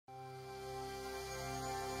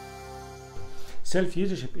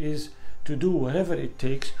Self-leadership is to do whatever it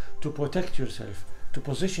takes to protect yourself, to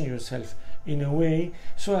position yourself in a way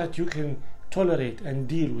so that you can tolerate and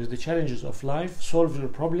deal with the challenges of life, solve your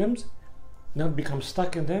problems, not become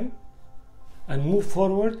stuck in them, and move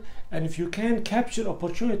forward. And if you can, capture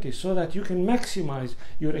opportunities so that you can maximize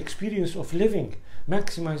your experience of living,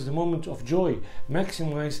 maximize the moment of joy,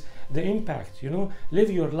 maximize the impact,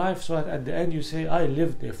 live your life so that at the end you say, I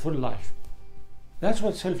lived a full life. That's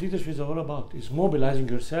what self-leadership is all about, is mobilizing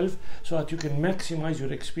yourself so that you can maximize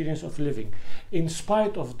your experience of living in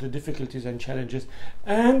spite of the difficulties and challenges,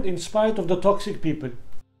 and in spite of the toxic people.